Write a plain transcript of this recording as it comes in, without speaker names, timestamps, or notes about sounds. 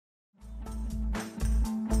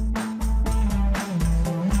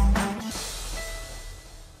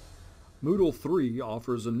Moodle 3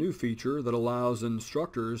 offers a new feature that allows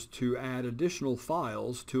instructors to add additional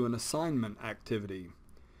files to an assignment activity.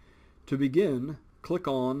 To begin, click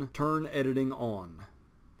on Turn Editing On.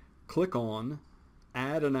 Click on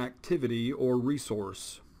Add an Activity or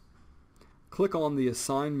Resource. Click on the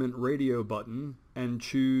Assignment radio button and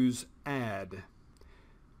choose Add.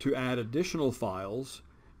 To add additional files,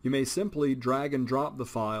 you may simply drag and drop the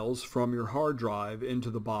files from your hard drive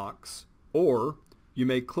into the box, or you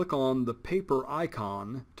may click on the paper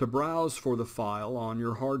icon to browse for the file on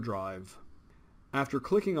your hard drive. After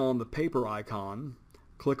clicking on the paper icon,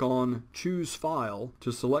 click on Choose File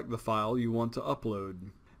to select the file you want to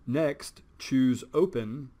upload. Next, choose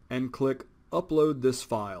Open and click Upload this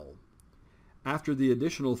file. After the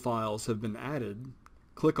additional files have been added,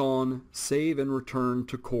 click on Save and Return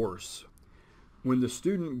to Course. When the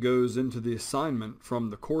student goes into the assignment from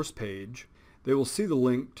the course page, they will see the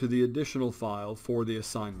link to the additional file for the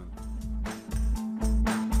assignment.